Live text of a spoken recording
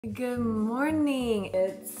Good morning.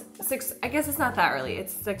 It's 6, I guess it's not that early.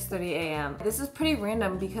 It's 6:30 a.m. This is pretty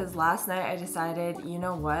random because last night I decided, you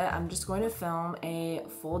know what? I'm just going to film a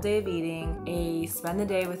full day of eating, a spend the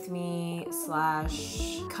day with me /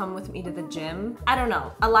 come with me to the gym. I don't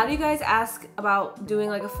know. A lot of you guys ask about doing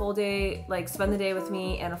like a full day, like spend the day with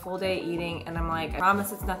me and a full day eating. And I'm like, I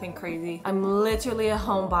promise it's nothing crazy. I'm literally a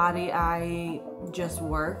homebody. I just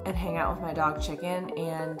work and hang out with my dog Chicken,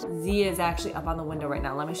 and Zia is actually up on the window right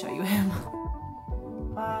now. Let me show you him.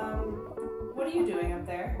 What are you doing up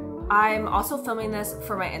there? I'm also filming this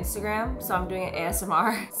for my Instagram, so I'm doing it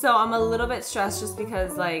ASMR. So I'm a little bit stressed just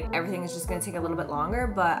because like everything is just gonna take a little bit longer,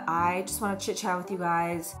 but I just wanna chit chat with you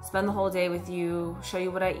guys, spend the whole day with you, show you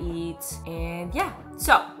what I eat, and yeah.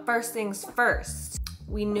 So first things first,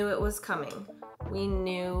 we knew it was coming. We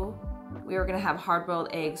knew we were gonna have hard-boiled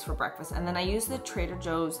eggs for breakfast, and then I used the Trader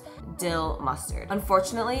Joe's dill mustard.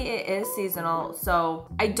 Unfortunately, it is seasonal, so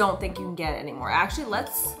I don't think you can get it anymore. Actually,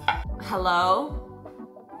 let's, hello?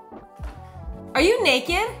 Are you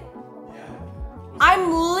naked? Yeah.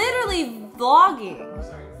 I'm literally vlogging. Was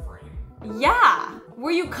that frame? Yeah.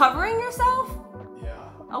 Were you covering yourself? Yeah.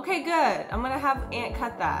 Okay, good. I'm gonna have Aunt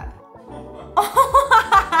cut that. You were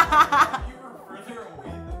further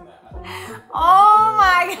away than that. Oh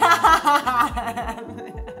my god!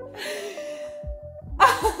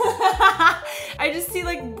 I just see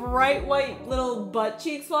like bright white little butt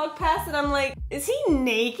cheeks walk past and I'm like, is he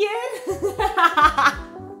naked?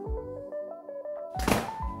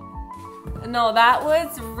 No, that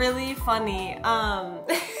was really funny.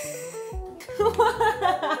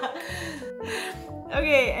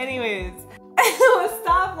 Okay, anyways.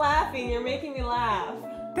 Stop laughing, you're making me laugh.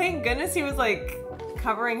 Thank goodness he was like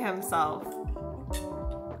covering himself.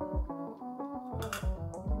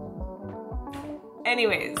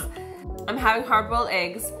 Anyways, I'm having hard-boiled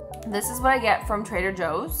eggs. This is what I get from Trader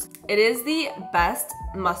Joe's. It is the best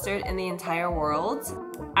mustard in the entire world.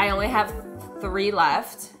 I only have 3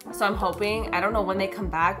 left, so I'm hoping, I don't know when they come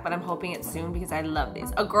back, but I'm hoping it's soon because I love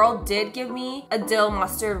these. A girl did give me a dill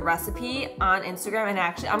mustard recipe on Instagram, and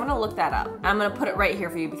actually, I'm gonna look that up. I'm gonna put it right here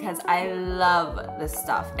for you because I love this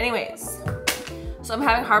stuff. Anyways, so I'm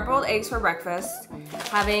having hard-boiled eggs for breakfast,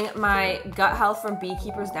 having my gut health from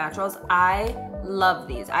Beekeeper's Naturals. I love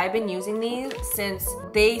these. I've been using these since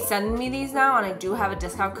they send me these now, and I do have a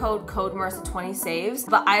discount code MARISA20 saves,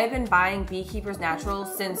 but I have been buying Beekeeper's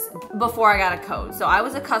Naturals since before I got a code. So I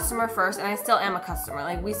was a customer first, and I still am a customer.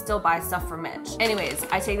 Like, we still buy stuff from Mitch. Anyways,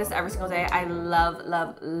 I take this every single day. I love,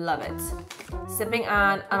 love, love it. Sipping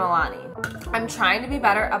on an Alani. I'm trying to be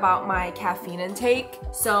better about my caffeine intake.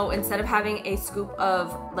 So instead of having a scoop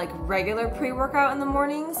of like regular pre-workout in the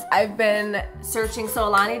mornings, I've been searching. So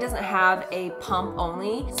Alani doesn't have a pump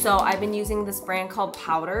only, so I've been using this brand called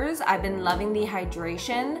Powders. I've been loving the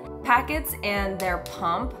hydration packets and their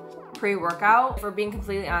pump pre-workout. For being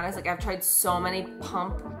completely honest, like I've tried so many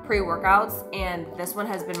pump pre-workouts and this one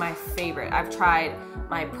has been my favorite. I've tried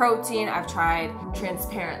my protein, I've tried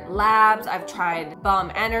Transparent Labs, I've tried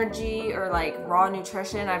Bum Energy or like Raw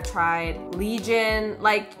Nutrition, I've tried Legion.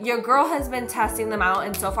 Like, your girl has been testing them out,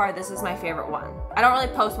 and so far this is my favorite one. I don't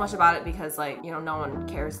really post much about it because, like, you know, no one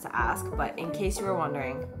cares to ask, but in case you were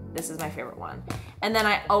wondering, this is my favorite one. And then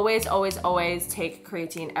I always, always, always take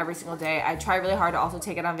creatine every single day. I try really hard to also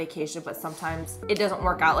take it on vacation, but sometimes it doesn't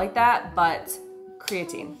work out like that. But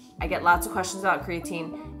creatine, I get lots of questions about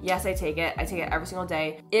creatine. Yes, I take it every single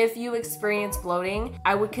day. If you experience bloating,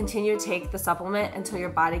 I would continue to take the supplement until your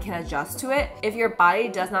body can adjust to it. If your body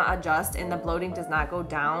does not adjust and the bloating does not go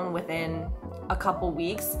down within a couple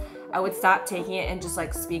weeks, I would stop taking it and just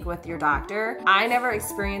like speak with your doctor. I never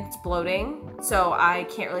experienced bloating, so I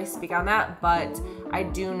can't really speak on that, but I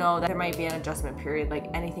do know that there might be an adjustment period, like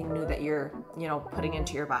anything new that you're, you know, putting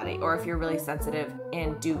into your body, or if you're really sensitive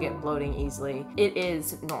and do get bloating easily, it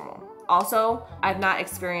is normal. Also, I've not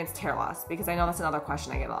experienced hair loss because I know that's another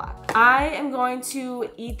question I get a lot. I am going to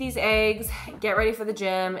eat these eggs, get ready for the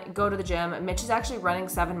gym, go to the gym. Mitch is actually running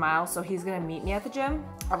 7 miles, so he's gonna meet me at the gym.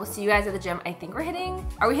 I will see you guys at the gym. I think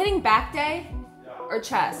are we hitting back day or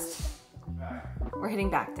chest? Back. We're hitting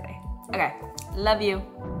back day. Okay, love you.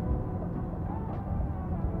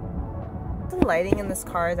 The lighting in this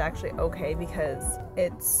car is actually okay because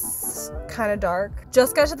it's kind of dark.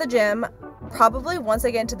 Just got to the gym. Probably once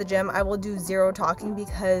I get into the gym, I will do 0 talking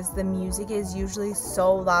because the music is usually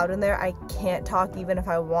so loud in there. I can't talk even if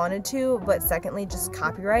I wanted to, but secondly, just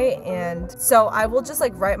copyright. And so I will just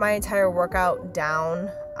like write my entire workout down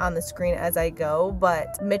on the screen as I go,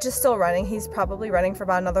 but Mitch is still running. He's probably running for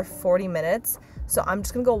about another 40 minutes. So I'm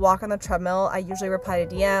just gonna go walk on the treadmill. I usually reply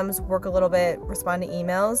to DMs, work a little bit, respond to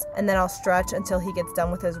emails, and then I'll stretch until he gets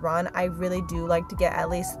done with his run. I really do like to get at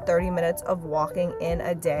least 30 minutes of walking in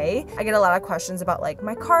a day. I get a lot of questions about like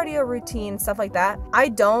my cardio routine, stuff like that. I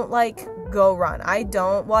don't like go run. I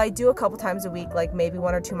do a couple times a week, like maybe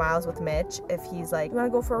 1 or 2 miles with Mitch if he's like, you wanna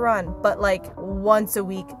go for a run? But like once a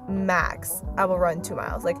week max, I will run 2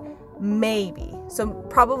 miles. Like maybe. So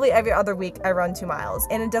probably every other week I run 2 miles.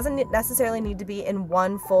 And it doesn't necessarily need to be in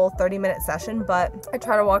one full 30-minute session, but I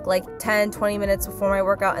try to walk like 10, 20 minutes before my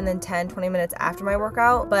workout and then 10, 20 minutes after my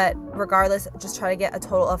workout. But regardless, just try to get a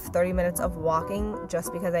total of 30 minutes of walking,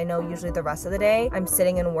 just because I know usually the rest of the day I'm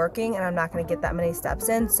sitting and working and I'm not gonna get that many steps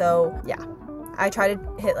in. So yeah, I try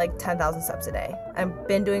to hit like 10,000 steps a day. I've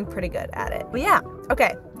been doing pretty good at it. But yeah,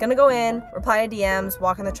 okay, gonna go in, reply to DMs,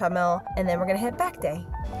 walk on the treadmill, and then we're gonna hit back day.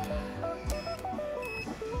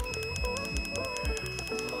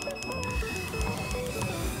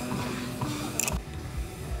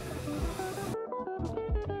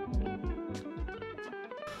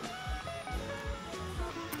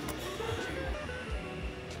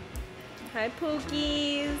 Hi,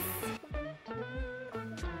 Pookies.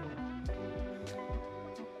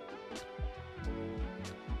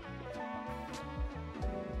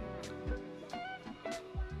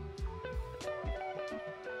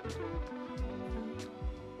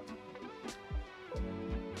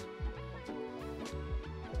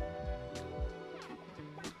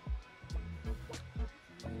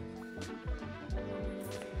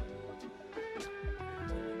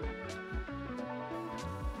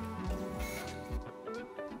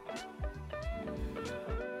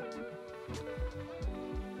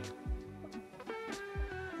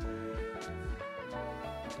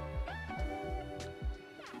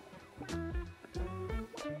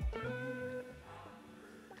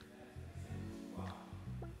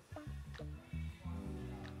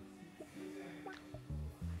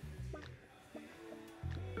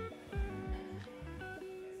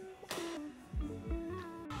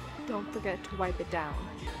 Don't forget to wipe it down.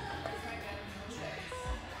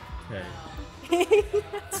 Okay.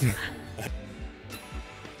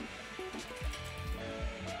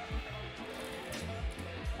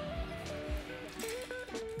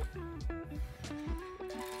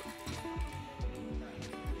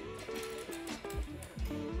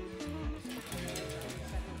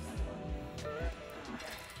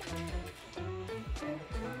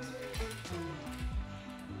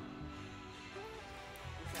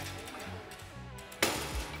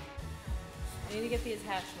 I need to get the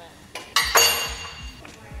attachment.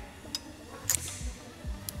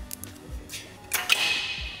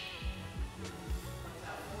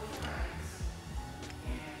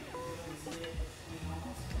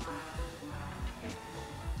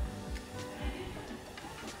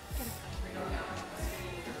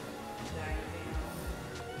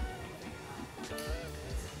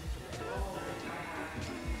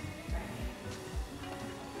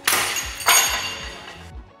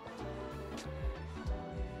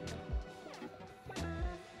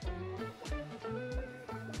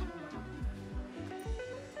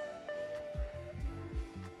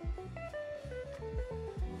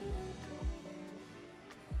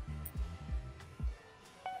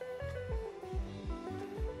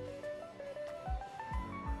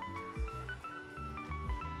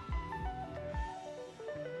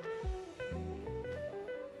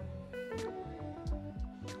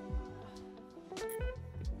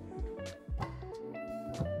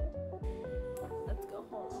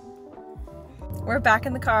 We're back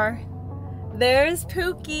in the car. There's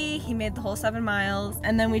Pookie. He made the whole 7 miles.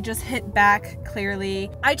 And then we just hit back clearly.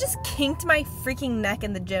 I just kinked my freaking neck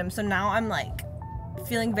in the gym. So now I'm like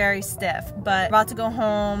feeling very stiff, but about to go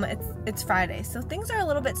home. It's Friday. So things are a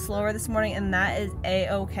little bit slower this morning and that is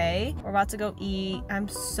a-okay. We're about to go eat. I'm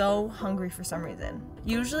so hungry for some reason.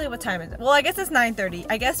 Usually, what time is it? Well, I guess it's 9:30.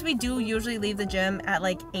 I guess we do usually leave the gym at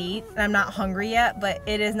like 8 and I'm not hungry yet, but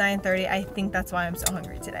it is 9:30. I think that's why I'm so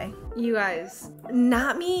hungry today. You guys,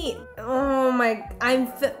 not me. Oh my,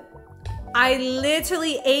 I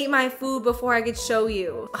literally ate my food before I could show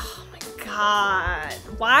you. Oh my God,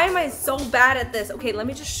 why am I so bad at this? Okay, let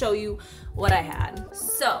me just show you what I had.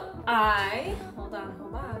 So hold on.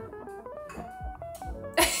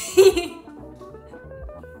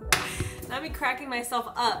 Not me cracking myself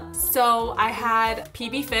up. So I had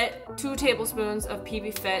PB Fit, 2 tablespoons of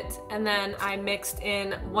PB Fit, and then I mixed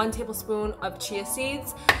in 1 tablespoon of chia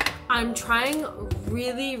seeds. I'm trying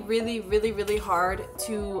really hard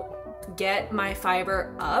to get my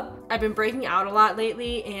fiber up. I've been breaking out a lot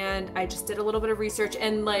lately, and I just did a little bit of research,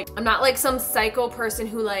 and like I'm not like some psycho person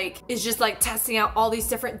who like is just like testing out all these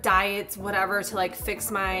different diets, whatever, to like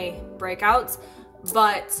fix my breakouts.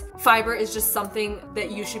 But fiber is just something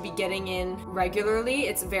that you should be getting in regularly.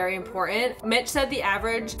 It's very important. Mitch said the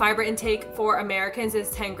average fiber intake for Americans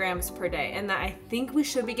is 10 grams per day, and that I think we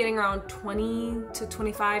should be getting around 20 to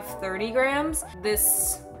 25, 30 grams.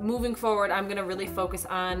 Moving forward, I'm gonna really focus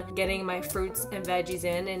on getting my fruits and veggies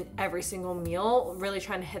in every single meal, really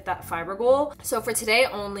trying to hit that fiber goal. So for today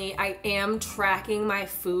only, I am tracking my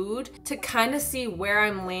food to kind of see where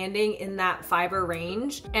I'm landing in that fiber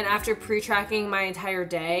range. And after pre-tracking my entire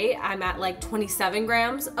day, I'm at like 27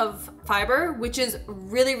 grams of fiber, which is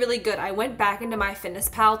really, really good. I went back into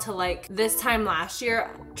MyFitnessPal to like this time last year,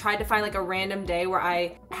 tried to find like a random day where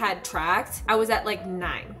I had tracked. I was at like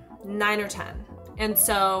 9 or 10. And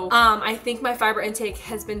so I think my fiber intake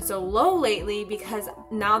has been so low lately because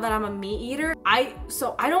now that I'm a meat eater, I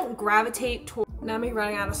don't gravitate toward, now I'm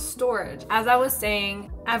running out of storage. As I was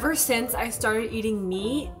saying, ever since I started eating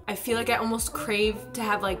meat, I feel like I almost crave to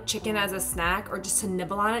have like chicken as a snack or just to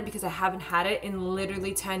nibble on it because I haven't had it in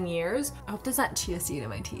literally 10 years. I hope there's not chia seed in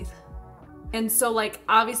my teeth. And so like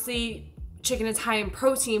obviously chicken is high in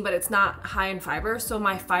protein, but it's not high in fiber. So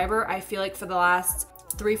my fiber, I feel like for the last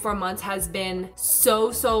 3-4 months has been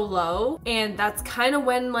so low, and that's kind of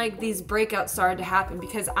when like these breakouts started to happen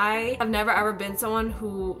because I have never ever been someone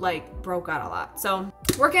who like broke out a lot. So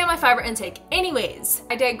working on my fiber intake. Anyways,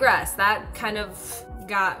 I digress. That kind of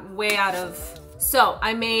got way out of. So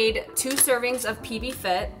I made 2 servings of PB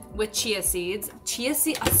Fit with chia seeds.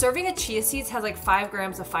 A serving of chia seeds has like 5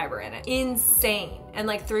 grams of fiber in it. Insane. And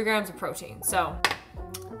like 3 grams of protein. So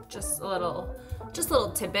just a little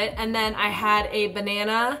tidbit. And then I had a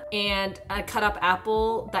banana and a cut up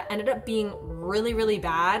apple that ended up being really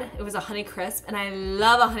bad. It was a Honey Crisp, and I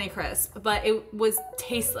love a Honey Crisp, but it was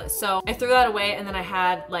tasteless. So I threw that away, and then I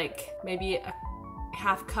had like maybe a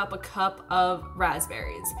cup of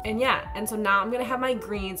raspberries. And yeah, and so now I'm gonna have my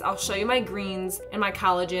greens. I'll show you my greens and my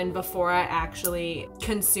collagen before I actually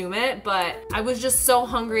consume it. But I was just so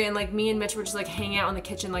hungry, and like me and Mitch were just like hanging out in the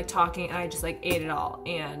kitchen like talking, and I just like ate it all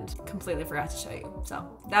and completely forgot to show you. So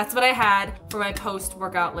that's what I had for my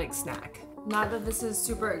post-workout like snack. Not that this is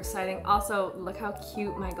super exciting. Also, look how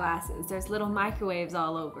cute my glass is. There's little microwaves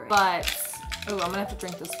all over it. But, oh, I'm gonna have to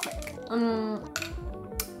drink this quick.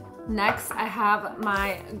 Next, I have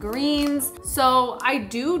my greens. So I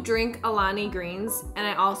do drink Alani greens, and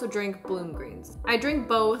I also drink Bloom greens. I drink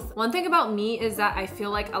both. One thing about me is that I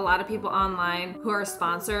feel like a lot of people online who are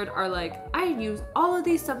sponsored are like, I use all of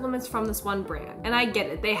these supplements from this one brand. And I get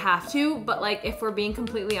it, they have to, but like if we're being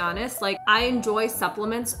completely honest, like I enjoy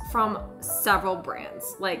supplements from several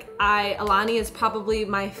brands. Like Alani is probably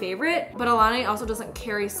my favorite, but Alani also doesn't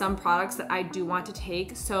carry some products that I do want to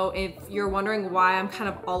take. So if you're wondering why I'm kind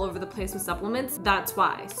of all over the place with supplements, that's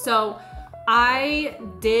why. So I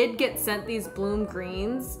did get sent these Bloom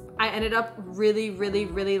greens. I ended up really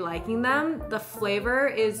liking them. The flavor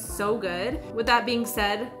is so good. With that being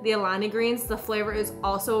said, the Alani greens, the flavor is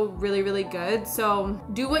also really good. So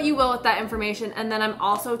do what you will with that information. And then I'm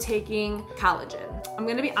also taking collagen. I'm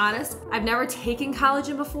gonna be honest, I've never taken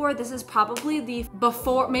collagen before. This is probably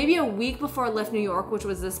maybe a week before Lift New York, which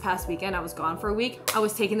was this past weekend. I was gone for a week. I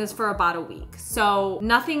was taking this for about a week. So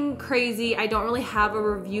nothing crazy. I don't really have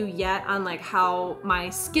a review yet on like how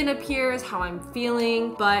my skin appears, how I'm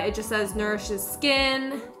feeling, but it just says nourishes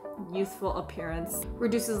skin, youthful appearance,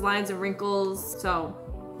 reduces lines and wrinkles. So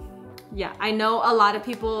yeah, I know a lot of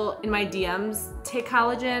people in my DMs take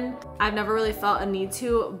collagen. I've never really felt a need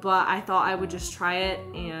to, but I thought I would just try it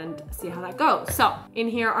and see how that goes. So in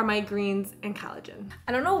here are my greens and collagen.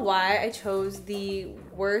 I don't know why I chose the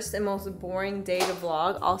worst and most boring day to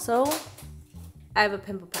vlog. Also, I have a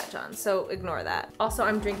pimple patch on, so ignore that. Also,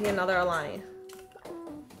 I'm drinking another Alani.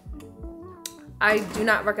 I do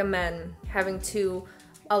not recommend having 2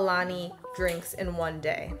 Alani drinks in one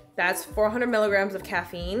day. That's 400 milligrams of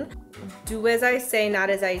caffeine. Do as I say, not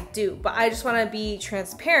as I do. But I just want to be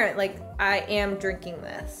transparent. Like, I am drinking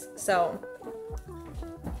this. So,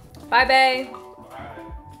 bye, bae.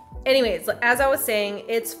 Anyways, as I was saying,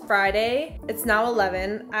 it's Friday. It's now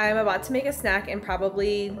 11. I'm about to make a snack in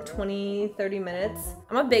probably 20-30 minutes.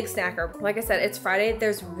 I'm a big snacker. Like I said, it's Friday.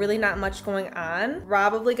 There's really not much going on.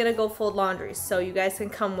 Probably gonna go fold laundry, so you guys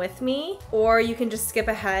can come with me, or you can just skip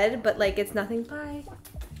ahead, but like it's nothing. Bye.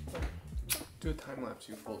 Do a time lapse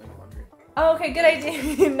you folding laundry. Oh, okay, good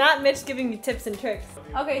idea. Not Mitch giving me tips and tricks.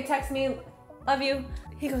 Okay, text me Love you.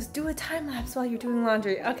 He goes, do a time lapse while you're doing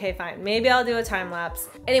laundry. Okay, fine. Maybe I'll do a time lapse.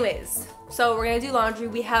 Anyways, so we're gonna do laundry.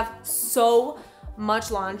 We have so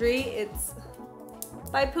much laundry. It's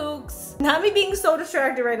by Pooks. Not me being so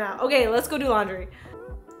distracted right now. Okay, let's go do laundry.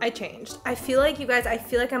 I changed. I feel like, you guys, I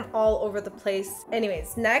feel like I'm all over the place.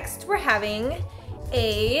 Anyways, next we're having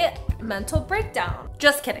a mental breakdown.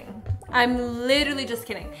 Just kidding. I'm literally just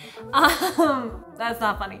kidding. That's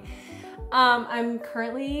not funny. I'm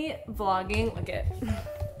currently vlogging. Look at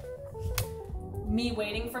me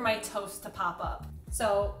waiting for my toast to pop up.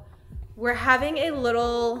 So we're having a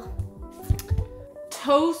little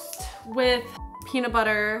toast with peanut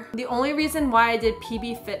butter. The only reason why I did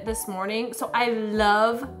PB Fit this morning, so I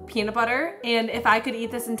love peanut butter, and if I could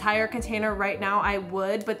eat this entire container right now, I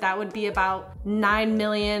would, but that would be about 9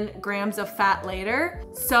 million grams of fat later.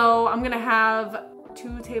 So I'm gonna have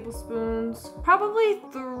 2 tablespoons, probably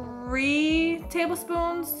 3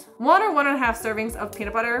 tablespoons, 1 or 1.5 servings of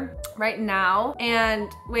peanut butter right now. And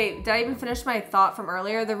wait, did I even finish my thought from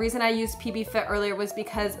earlier? The reason I used PB Fit earlier was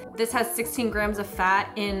because this has 16 grams of fat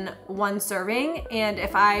in 1 serving. And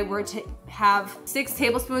if I were to have 6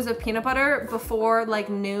 tablespoons of peanut butter before like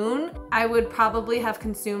noon, I would probably have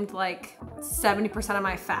consumed like 70% of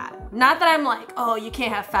my fat. Not that I'm like, oh, you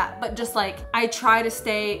can't have fat, but just like I try to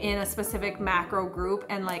stay in a specific macro group,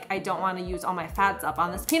 and like I don't want to use all my fats up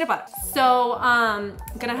on this peanut butter. So I'm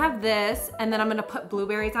gonna have this, and then I'm gonna put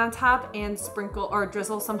blueberries on top and sprinkle or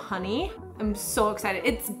drizzle some honey. I'm so excited.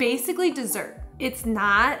 It's basically dessert. It's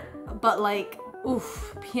not, but like,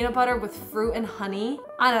 oof, peanut butter with fruit and honey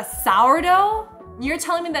on a sourdough? You're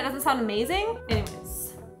telling me that doesn't sound amazing?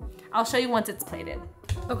 Anyways, I'll show you once it's plated.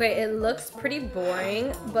 Okay, it looks pretty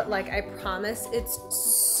boring, but like I promise it's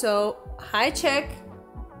so, hi chick.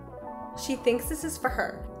 She thinks this is for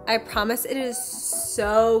her. I promise it is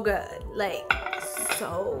so good, like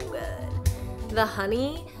so good. The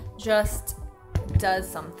honey just does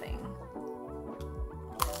something.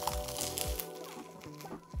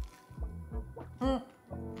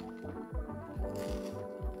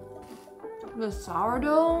 The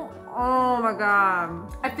sourdough, oh my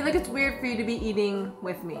God. I feel like it's weird for you to be eating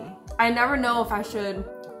with me. I never know if I should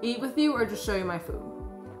eat with you or just show you my food.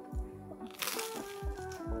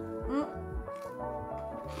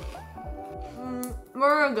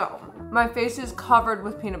 Where to go? My face is covered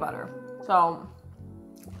with peanut butter, so.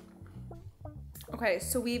 Okay,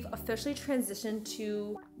 so we've officially transitioned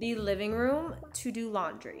to the living room to do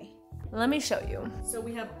laundry. Let me show you. So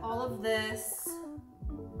we have all of this.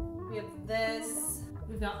 We have this.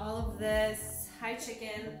 We've got all of this. Hi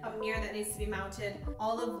chicken, a mirror that needs to be mounted.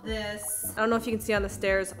 All of this. I don't know if you can see on the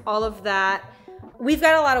stairs, all of that. We've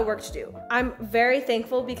got a lot of work to do. I'm very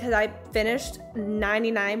thankful because I finished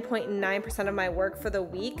 99.9% of my work for the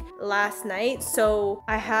week last night. So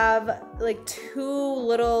I have like 2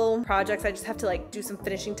 little projects I just have to like do some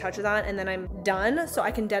finishing touches on, and then I'm done. So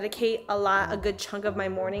I can dedicate a good chunk of my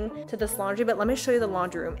morning to this laundry. But let me show you the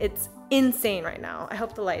laundry room. It's insane right now. I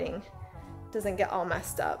hope the lighting doesn't get all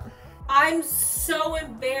messed up. I'm so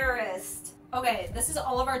embarrassed. Okay, this is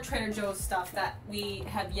all of our Trader Joe's stuff that we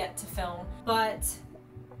have yet to film, but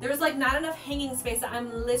there's like not enough hanging space.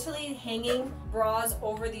 I'm literally hanging bras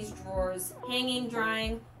over these drawers, hanging,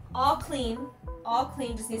 drying, all clean,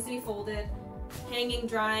 just needs to be folded, hanging,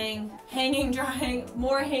 drying,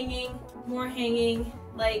 more hanging,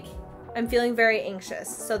 like I'm feeling very anxious.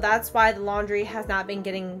 So that's why the laundry has not been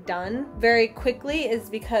getting done very quickly, is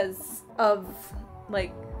because of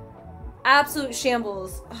like absolute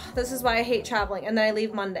shambles. Ugh, this is why I hate traveling, and then I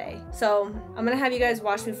leave Monday. So I'm gonna have you guys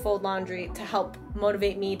watch me fold laundry to help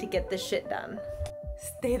motivate me to get this shit done.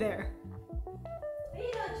 Stay there. How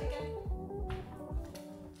you doing, chicken?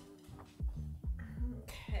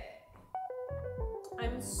 Okay.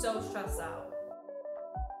 I'm so stressed out.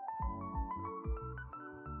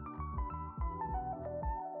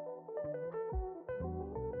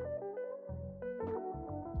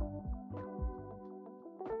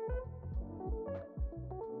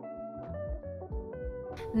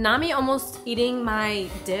 Nami almost eating my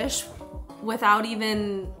dish without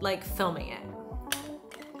even like filming it.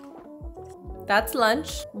 That's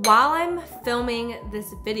lunch. While I'm filming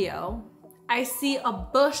this video, I see a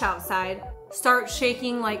bush outside start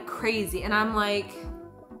shaking like crazy, and I'm like,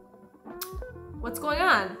 what's going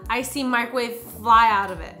on? I see microwave fly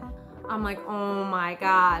out of it. I'm like, oh my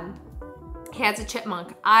God. He has a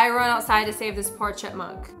chipmunk. I run outside to save this poor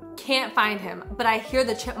chipmunk. Can't find him, but I hear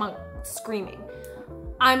the chipmunk screaming.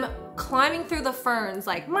 I'm climbing through the ferns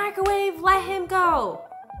like, microwave, let him go.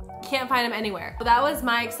 Can't find them anywhere. But that was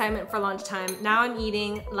my excitement for lunchtime. Now I'm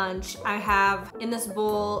eating lunch. I have in this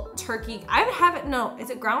bowl turkey. I haven't, no, is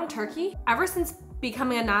it ground turkey? Ever since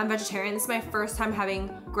becoming a non-vegetarian, this is my first time having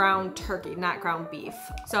ground turkey, not ground beef.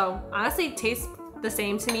 So honestly, it tastes the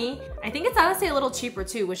same to me. I think it's honestly a little cheaper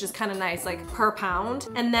too, which is kind of nice, like per pound.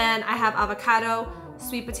 And then I have avocado,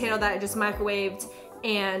 sweet potato that I just microwaved,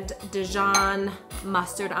 and Dijon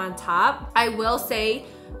mustard on top. I will say,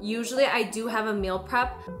 usually I do have a meal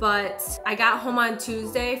prep, but I got home on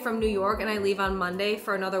Tuesday from New York and I leave on Monday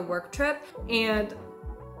for another work trip. And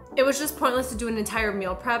it was just pointless to do an entire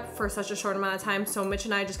meal prep for such a short amount of time. So Mitch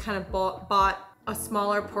and I just kind of bought a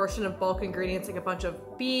smaller portion of bulk ingredients, like a bunch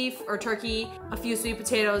of beef or turkey, a few sweet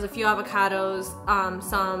potatoes, a few avocados,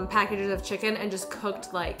 some packages of chicken, and just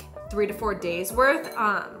cooked like 3 to 4 days worth.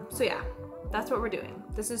 So yeah, that's what we're doing.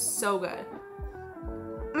 This is so good.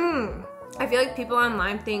 I feel like people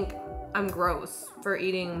online think I'm gross for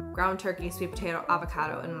eating ground turkey, sweet potato,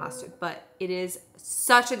 avocado, and mustard, but it is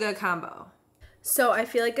such a good combo. So I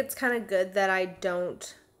feel like it's kind of good that I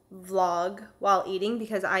don't vlog while eating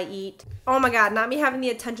because I eat, oh my god, not me having the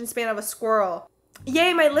attention span of a squirrel.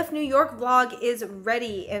 Yay, my Lift New York vlog is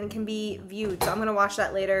ready and can be viewed, so I'm gonna watch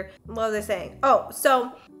that later. What was I saying? Oh,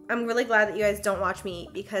 so I'm really glad that you guys don't watch me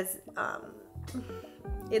eat because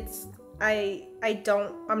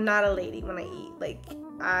I'm not a lady when I eat. Like,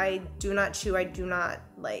 I do not chew, I do not,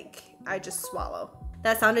 like, I just swallow.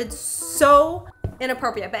 That sounded so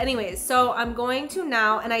inappropriate. But anyways, so I'm going to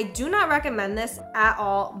now, and I do not recommend this at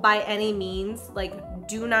all by any means. Like,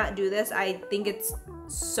 do not do this. I think it's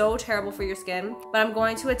so terrible for your skin. But I'm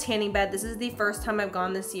going to a tanning bed. This is the first time I've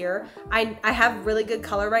gone this year. I have really good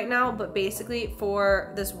color right now, but basically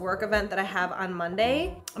for this work event that I have on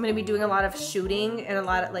Monday, I'm gonna be doing a lot of shooting and a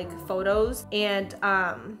lot of like photos, and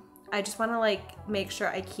I just wanna like make sure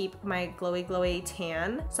I keep my glowy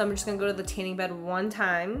tan. So I'm just gonna go to the tanning bed one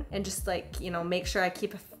time and just like, you know, make sure I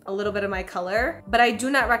keep a little bit of my color. But I do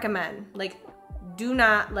not recommend, like, do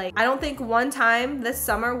not, like, I don't think one time this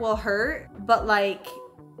summer will hurt, but like,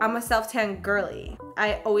 I'm a self-tan girly.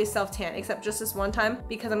 I always self-tan, except just this one time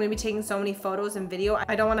because I'm gonna be taking so many photos and video.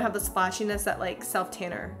 I don't wanna have the splashiness that like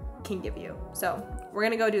self-tanner can give you. So we're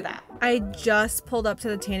gonna go do that. I just pulled up to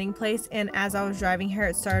the tanning place, and as I was driving here,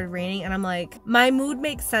 it started raining, and I'm like, my mood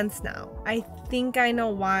makes sense now. I think I know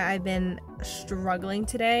why I've been struggling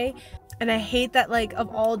today. And I hate that, like,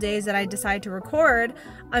 of all days that I decide to record,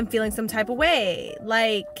 I'm feeling some type of way.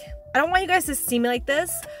 Like, I don't want you guys to see me like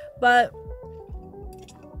this, but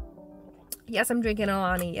yes, I'm drinking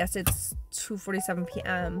Alani. Yes, it's 2:47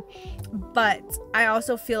 p.m. But I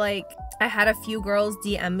also feel like I had a few girls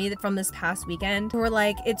DM me from this past weekend who were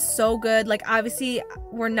like, it's so good. Like, obviously,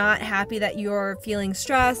 we're not happy that you're feeling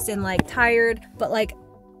stressed and, like, tired, but, like,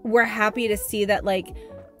 we're happy to see that, like,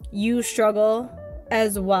 you struggle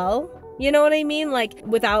as well. You know what I mean? Like,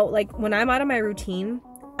 without, like, when I'm out of my routine,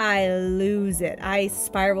 I lose it. I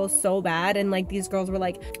spiral so bad. And like, these girls were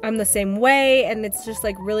like, I'm the same way. And it's just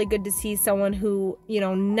like really good to see someone who, you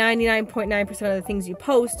know, 99.9% of the things you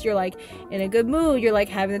post, you're like in a good mood. You're like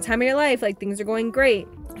having the time of your life. Like, things are going great.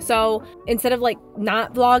 So instead of like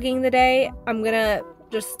not vlogging the day, I'm gonna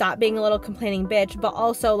just stop being a little complaining bitch. But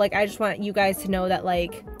also, like, I just want you guys to know that,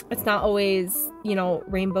 like, it's not always, you know,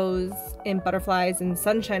 rainbows and butterflies and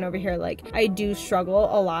sunshine over here. Like, I do struggle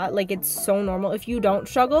a lot. Like, it's so normal. If you don't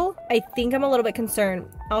struggle, I think I'm a little bit concerned.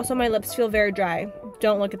 Also, my lips feel very dry.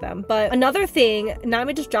 Don't look at them. But another thing, not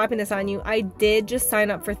me just dropping this on you, I did just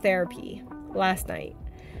sign up for therapy last night.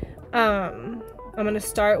 I'm gonna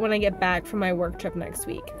start when I get back from my work trip next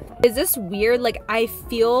week. Is this weird? Like, I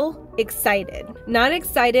feel excited. Not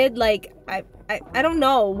excited, like, I don't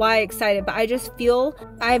know why excited, but I just feel,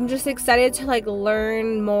 I'm just excited to like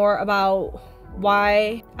learn more about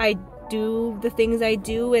why I do the things I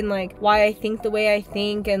do and like why I think the way I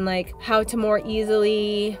think and like how to more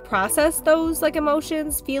easily process those like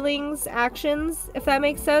emotions, feelings, actions, if that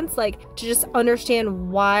makes sense. Like, to just understand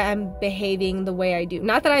why I'm behaving the way I do.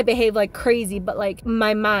 Not that I behave like crazy, but like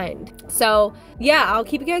my mind. So yeah, I'll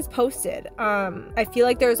keep you guys posted. I feel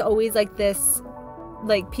like there's always like this,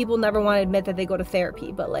 like, people never want to admit that they go to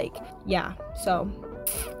therapy, but like, yeah, so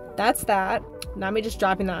that's that. Not me just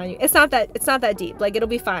dropping that on you. It's not that deep. Like, it'll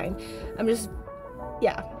be fine. I'm just,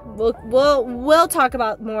 yeah, we'll talk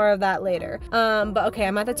about more of that later. But okay,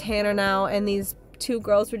 I'm at the tanner now, and these two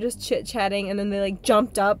girls were just chit-chatting, and then they like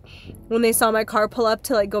jumped up when they saw my car pull up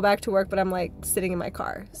to like go back to work, but I'm like sitting in my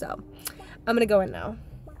car. So I'm gonna go in now.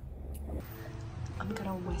 I'm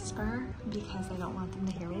gonna whisper because I don't want them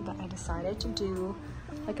to hear me, but I decided to do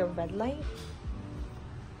like a red light.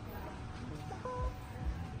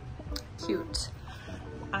 Cute.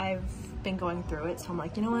 I've been going through it, so I'm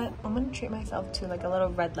like, you know what? I'm gonna treat myself to like a little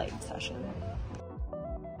red light session.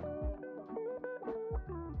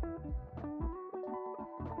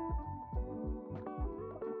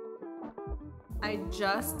 I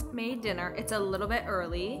just made dinner. It's a little bit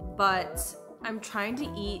early, but I'm trying to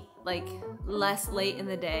eat like less late in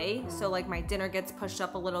the day. So like my dinner gets pushed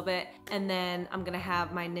up a little bit, and then I'm gonna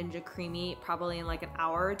have my Ninja Creamy probably in like an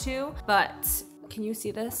hour or two. But can you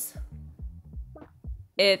see this?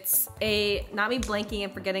 It's a, not me blanking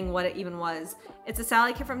and forgetting what it even was. It's a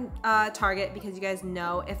salad kit from Target, because you guys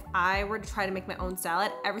know if I were to try to make my own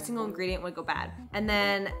salad, every single ingredient would go bad. And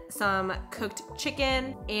then some cooked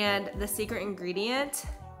chicken, and the secret ingredient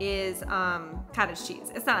is cottage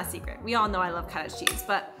cheese. It's not a secret. We all know I love cottage cheese,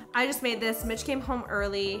 but I just made this. Mitch came home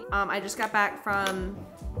early. I just got back from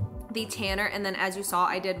the tanner, and then as you saw,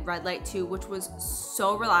 I did red light too, which was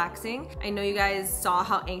so relaxing. I know you guys saw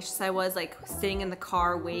how anxious I was, like sitting in the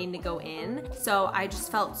car waiting to go in. So I just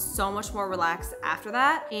felt so much more relaxed after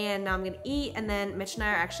that. And now I'm gonna eat, and then Mitch and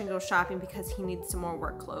I are actually gonna go shopping because he needs some more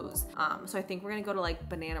work clothes. So I think we're gonna go to like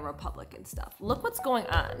Banana Republic and stuff. Look what's going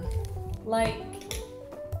on. Like,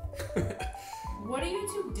 what are you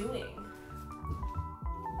two doing?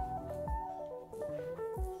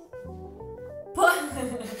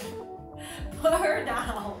 Put her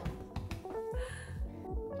down.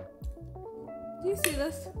 Do you see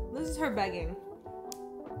this? This is her begging.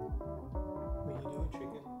 What are you doing,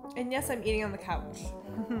 chicken? And yes, I'm eating on the couch.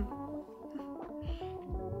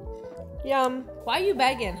 Yum. Why are you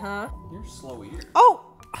begging, huh? You're a slow eater. Oh!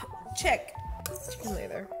 Chick. Chicken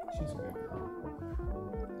later. She's a good girl.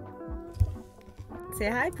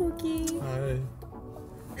 Say hi, Pookie. Hi.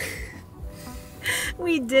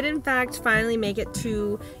 We did in fact finally make it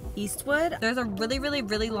to Eastwood. There's a really, really,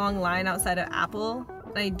 really long line outside of Apple.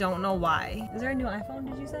 I don't know why. Is there a new iPhone,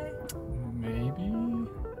 did you say? Maybe.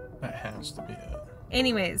 That has to be it.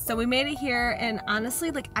 Anyways, so we made it here, and honestly,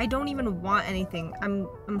 like, I don't even want anything.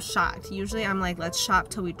 I'm shocked. Usually I'm like, let's shop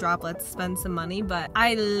till we drop, let's spend some money, but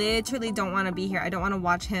I literally don't want to be here. I don't want to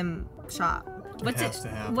watch him shop. It has to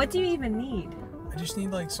happen. What do you even need? I just need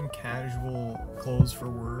like some casual clothes for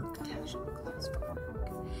work. Casual clothes for work.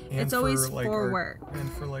 And It's always like, for our, work.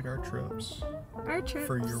 And for like our trips. Our trips.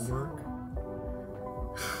 For your work.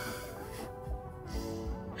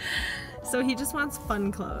 So he just wants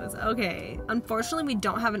fun clothes. Okay. Unfortunately, we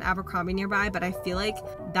don't have an Abercrombie nearby, but I feel like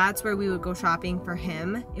that's where we would go shopping for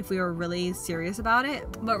him if we were really serious about it.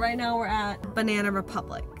 But right now we're at Banana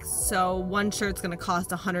Republic. So one shirt's gonna cost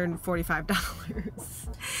 $145.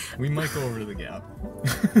 We might go over to the Gap.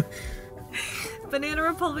 Banana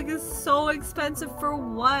Republic is so expensive for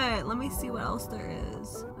what? Let me see what else there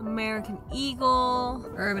is. American Eagle,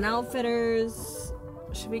 Urban Outfitters.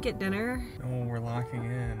 Should we get dinner? Oh, we're locking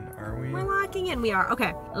in, are we? We're locking in. We are.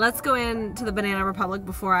 Okay, let's go into the Banana Republic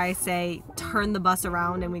before I say turn the bus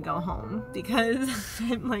around and we go home, because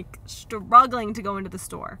I'm like struggling to go into the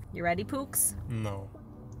store. You ready, Pooks? No.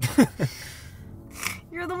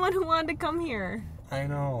 You're the one who wanted to come here. I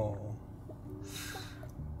know.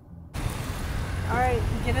 All right,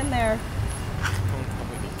 get in there. Don't tell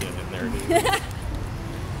me to get in there, dude.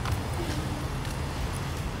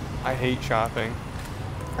 I hate shopping.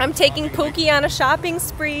 I'm taking Pookie on a shopping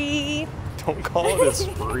spree. Don't call it a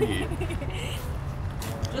spree.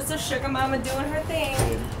 Just a sugar mama doing her thing.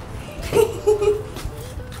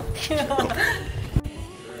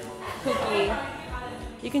 Pookie,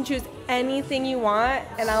 you can choose anything you want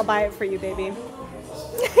and I'll buy it for you, baby.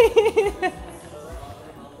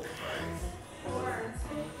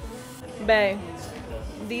 Bae,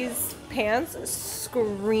 these pants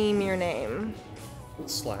scream your name.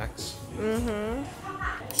 Slacks. Mm-hmm.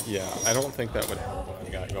 Yeah, I don't think that would help what we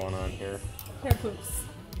got going on here. Here, Poops.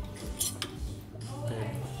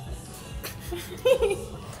 Okay.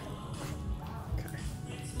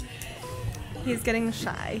 He's getting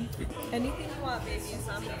shy. Anything you want, baby, is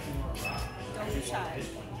on me. Don't be shy.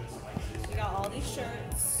 We got all these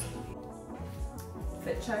shirts.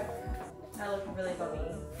 Fit check. I look really bummy.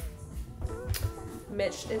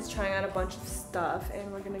 Mitch is trying on a bunch of stuff, and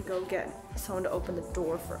we're gonna go get someone to open the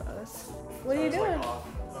door for us. What are you doing?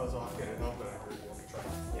 I was off getting help and I heard you want to try.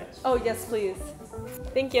 Yes. Oh, yes, please.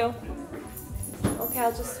 Thank you. Okay,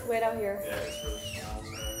 I'll just wait out here. Yeah, it's really small,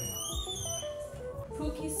 sorry.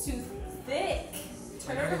 Pookie's too thick.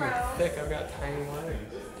 Turn I'm it not even around. thick, I've got tiny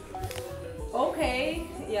legs. Okay.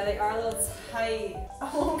 Yeah, they are a little tight.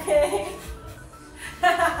 Okay.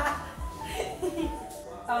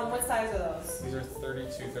 What size are those? These are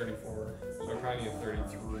 32, 34. So I probably need a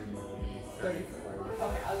 33. 34.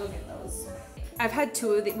 Okay, I'll go get those. I've had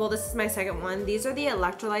two of the, well, this is my second one. These are the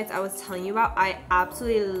electrolytes I was telling you about. I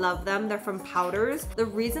absolutely love them. They're from Powders. The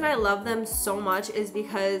reason I love them so much is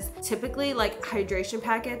because typically like hydration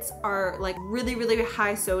packets are like really, really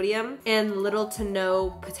high sodium and little to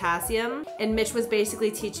no potassium. And Mitch was basically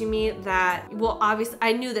teaching me that, well, obviously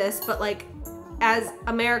I knew this, but like as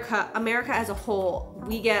America as a whole,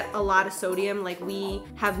 we get a lot of sodium. Like we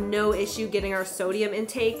have no issue getting our sodium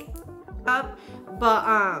intake up,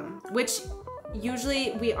 but which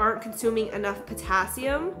usually we aren't consuming enough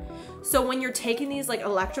potassium. So when you're taking these like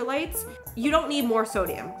electrolytes, you don't need more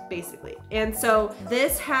sodium basically. And so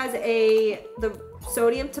this has the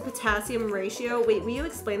sodium to potassium ratio. Wait, will you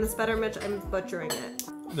explain this better, Mitch? I'm butchering it.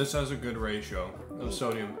 This has a good ratio of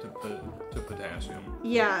sodium to potassium.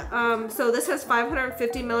 Yeah, so this has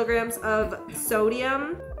 550 milligrams of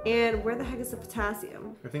sodium. And where the heck is the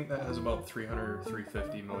potassium? I think that has about 300 or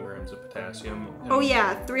 350 milligrams of potassium. Oh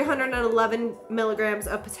yeah, 311 milligrams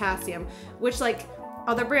of potassium, which like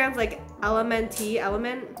other brands like Element,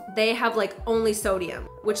 they have like only sodium,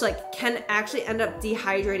 which like can actually end up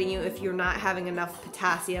dehydrating you if you're not having enough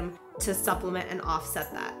potassium to supplement and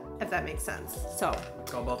offset that, if that makes sense. So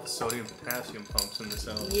it's all about the sodium potassium pumps in the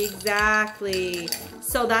cells. Exactly.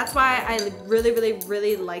 So that's why I really, really,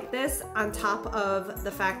 really like this, on top of the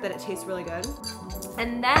fact that it tastes really good.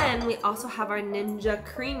 And then we also have our Ninja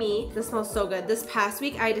Creamy. This smells so good. This past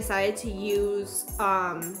week I decided to use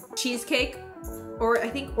cheesecake, or I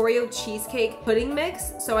think Oreo cheesecake pudding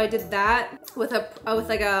mix. So I did that with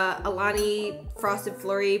like a Alani Frosted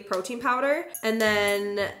Flurry protein powder. And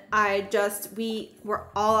then we were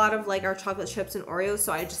all out of like our chocolate chips and Oreos.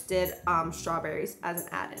 So I just did strawberries as an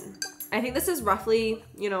add-in. I think this is roughly,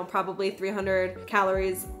 you know, probably 300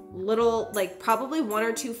 calories, little, like probably 1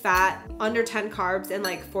 or 2 fat, under 10 carbs, and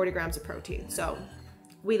like 40 grams of protein. So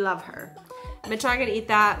we love her. Mitch and I are gonna eat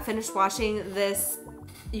that, finish watching this.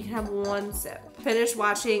 You can have one sip. Finish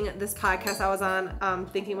watching this podcast I was on,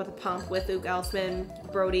 Thinking with a Pump, with Luke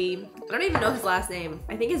Elsman, Brody. I don't even know his last name.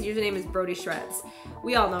 I think his username is Brody Shreds.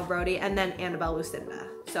 We all know Brody, and then Annabelle Lucinda.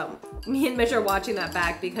 So me and Mitch are watching that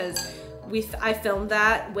back because I filmed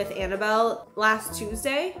that with Annabelle last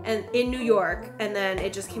Tuesday and in New York, and then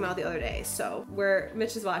it just came out the other day. So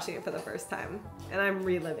Mitch is watching it for the first time, and I'm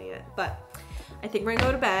reliving it. But I think we're gonna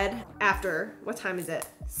go to bed after, what time is it?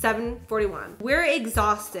 7:41. We're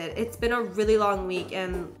exhausted. It's been a really long week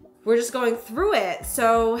and we're just going through it.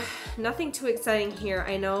 So nothing too exciting here.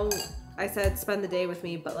 I know I said spend the day with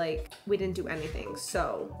me, but like we didn't do anything.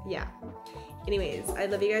 So yeah. Anyways, I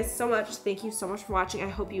love you guys so much. Thank you so much for watching. I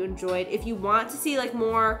hope you enjoyed. If you want to see like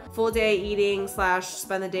more full day eating /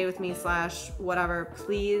 spend the day with me / whatever,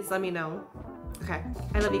 please let me know. Okay.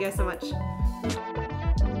 I love you guys so much.